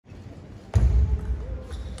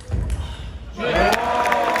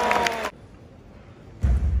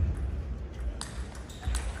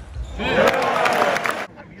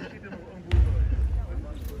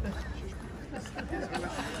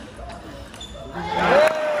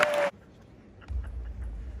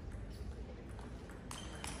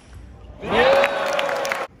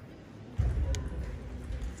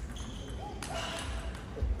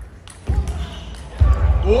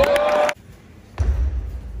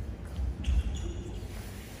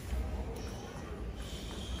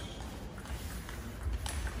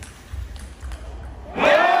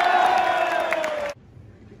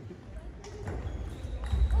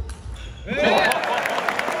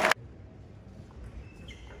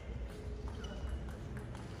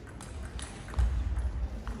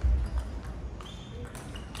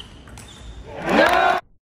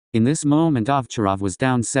In this moment Ovtcharov was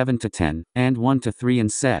down 7-10, and 1-3 in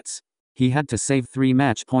sets. He had to save 3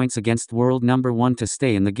 match points against world number 1 to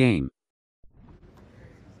stay in the game.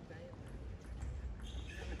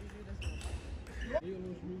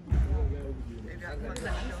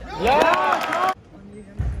 Yeah!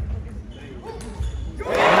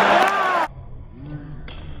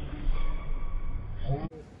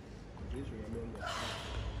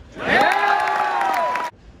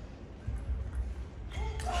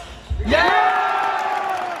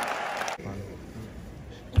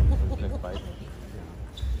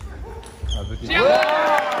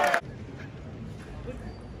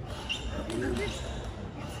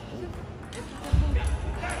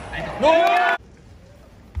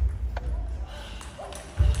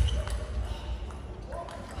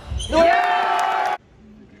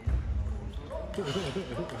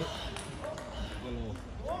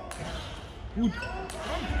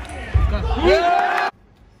 Gut. Ja!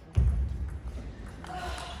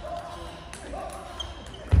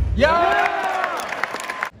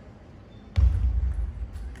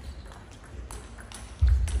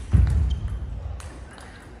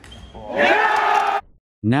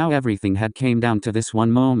 Now everything had came down to this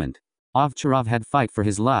one moment. Ovtcharov had fight for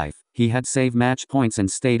his life, he had saved match points and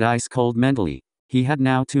stayed ice cold mentally. He had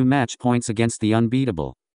now 2 match points against the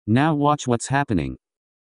unbeatable. Now watch what's happening.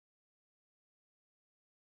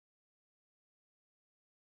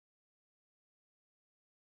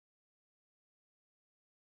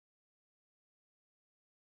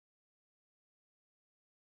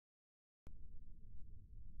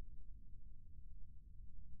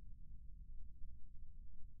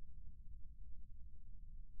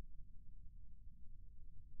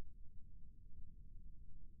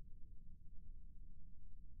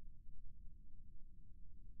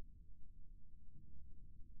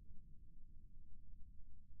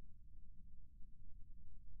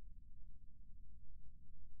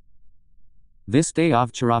 This day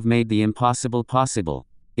Ovtcharov made the impossible possible.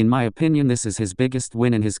 In my opinion, this is his biggest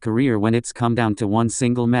win in his career when it's come down to one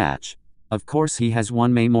single match. Of course he has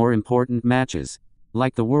won many more important matches,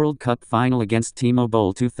 like the World Cup final against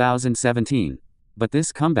T-Mobile 2017. But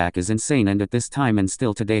this comeback is insane, and at this time and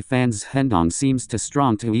still today fans Hendong seems too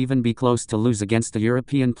strong to even be close to lose against a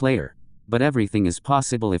European player. But everything is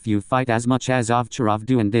possible if you fight as much as Ovtcharov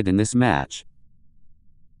do and did in this match.